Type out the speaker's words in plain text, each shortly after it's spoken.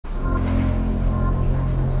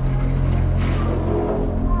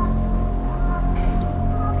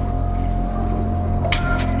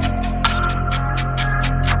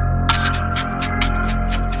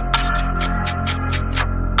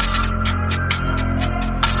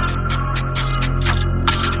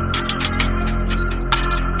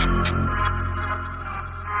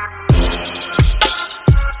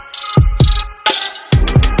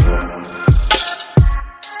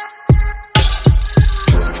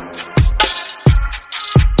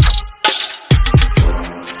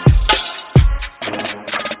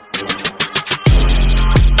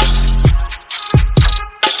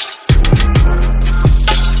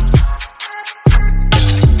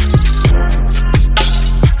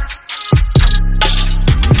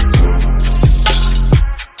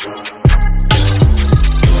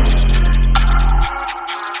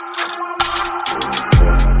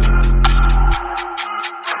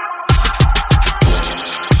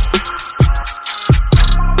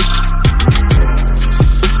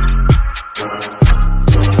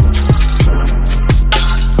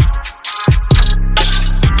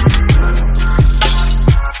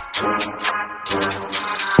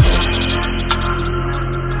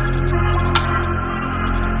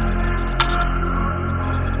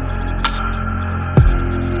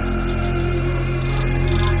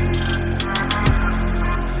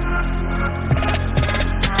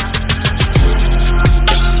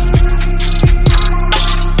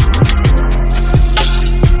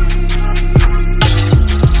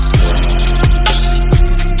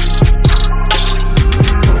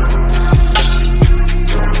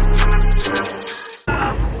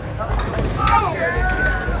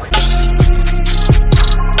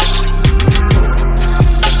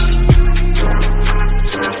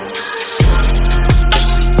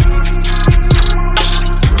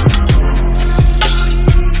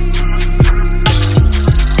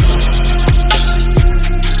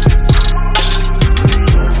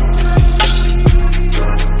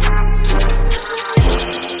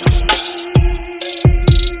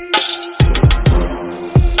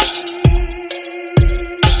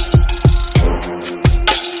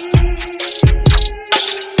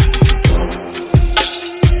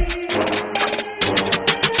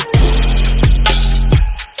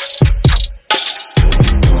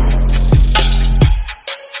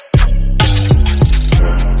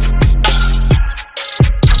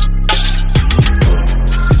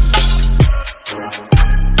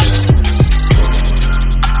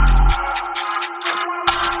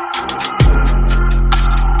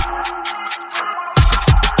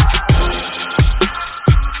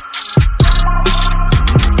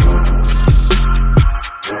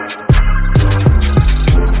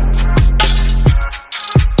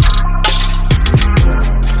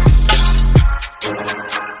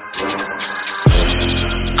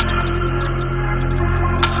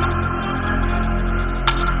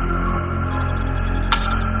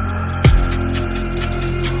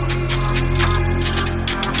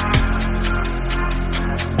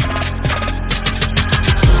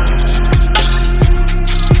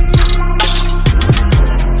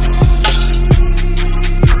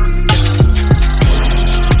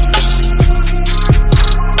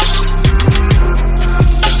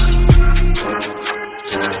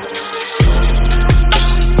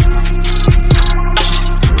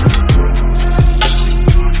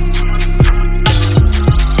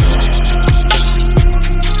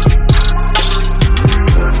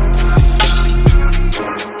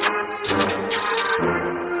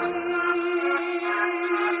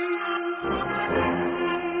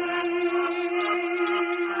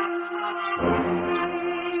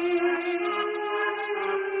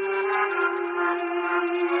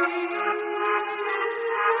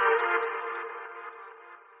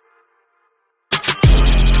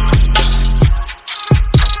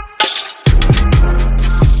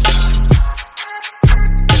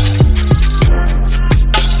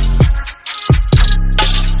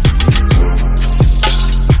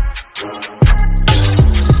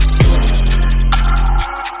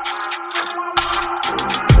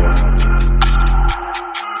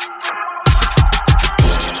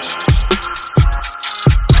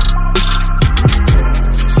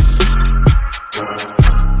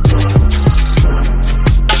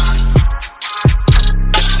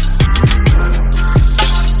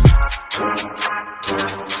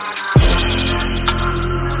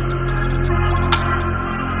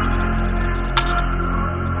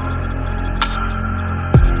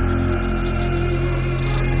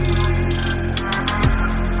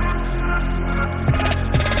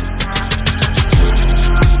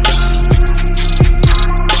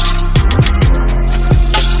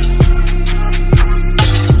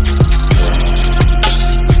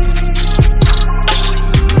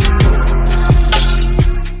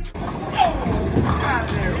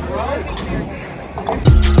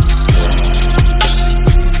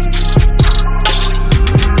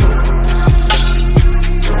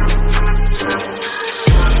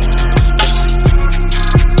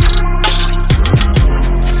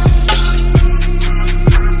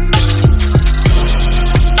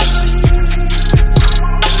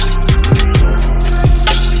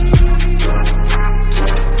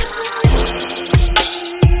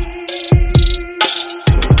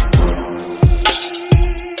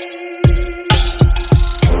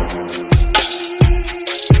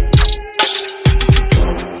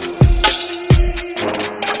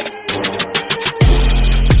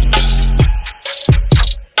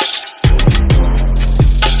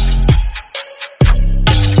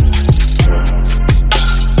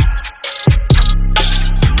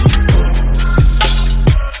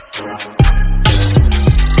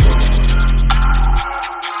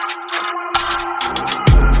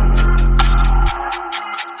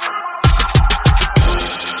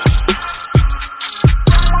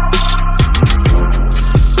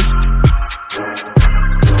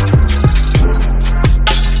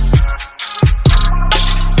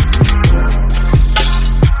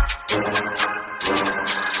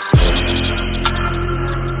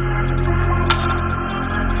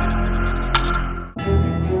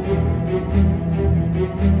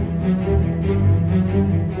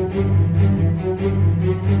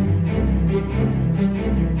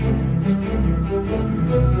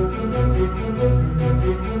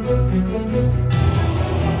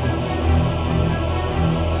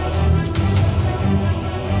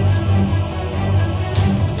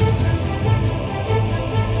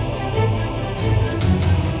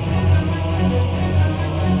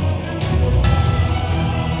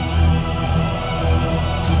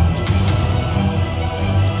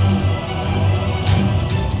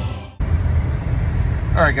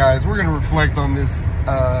All right, guys, we're gonna reflect on this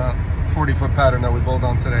 40-foot pattern that we bowled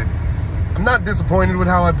on today. I'm not disappointed with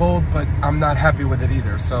how I bowled, but I'm not happy with it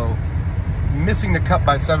either. So, missing the cut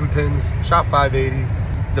by 7 pins, shot 580.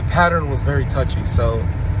 The pattern was very touchy. So,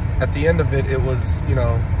 at the end of it, it was, you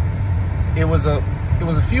know, it was a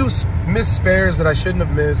few missed spares that I shouldn't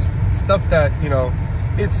have missed. Stuff that, you know,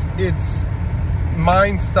 it's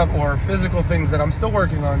mind stuff or physical things that I'm still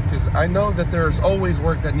working on, because I know that there's always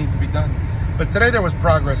work that needs to be done. But today there was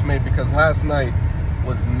progress made, because last night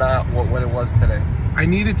was not what it was today. I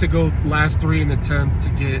needed to go last 3 in the 10th to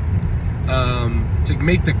get to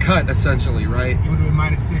make the cut, essentially, right? You would have been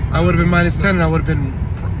minus 10. I would have been minus 10, and I would have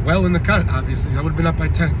been well in the cut, obviously. I would have been up by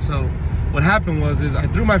 10. So what happened was I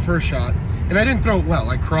threw my first shot, and I didn't throw it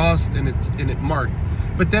well. I crossed, and it marked.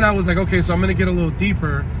 But then I was like, okay, so I'm gonna get a little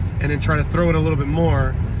deeper and then try to throw it a little bit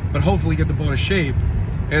more, but hopefully get the ball to shape.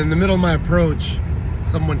 And in the middle of my approach,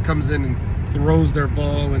 someone comes in and throws their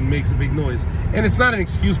ball and makes a big noise. And it's not an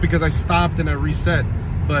excuse, because I stopped and I reset.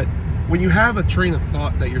 But when you have a train of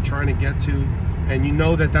thought that you're trying to get to, and you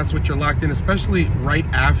know that that's what you're locked in, especially right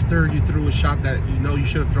after you threw a shot that you know you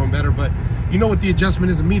should have thrown better, but you know what the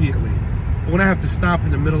adjustment is immediately. But when I have to stop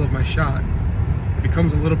in the middle of my shot, it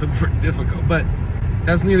becomes a little bit more difficult. But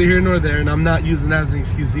that's neither here nor there, and I'm not using that as an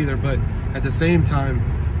excuse either. But at the same time,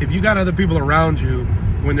 if you got other people around you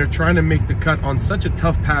when they're trying to make the cut on such a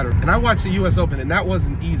tough pattern, and I watched the US Open, and that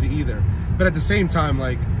wasn't easy either. But at the same time,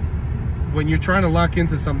 like, when you're trying to lock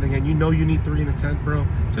into something and you know you need 3 in the 10th, bro,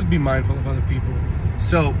 just be mindful of other people.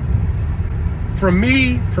 So, from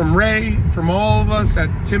me, from Ray, from all of us at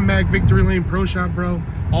Tim Mack Victory Lane Pro Shop, bro,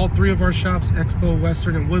 all 3 of our shops, Expo,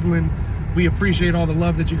 Western, and Woodland, we appreciate all the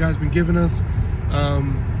love that you guys been giving us.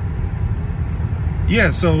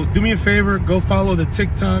 Yeah, so do me a favor, go follow the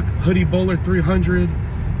TikTok, Hoodie Bowler 300.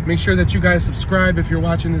 Make sure that you guys subscribe if you're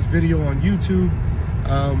watching this video on YouTube.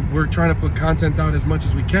 We're trying to put content out as much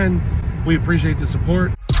as we can. We appreciate the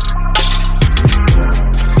support.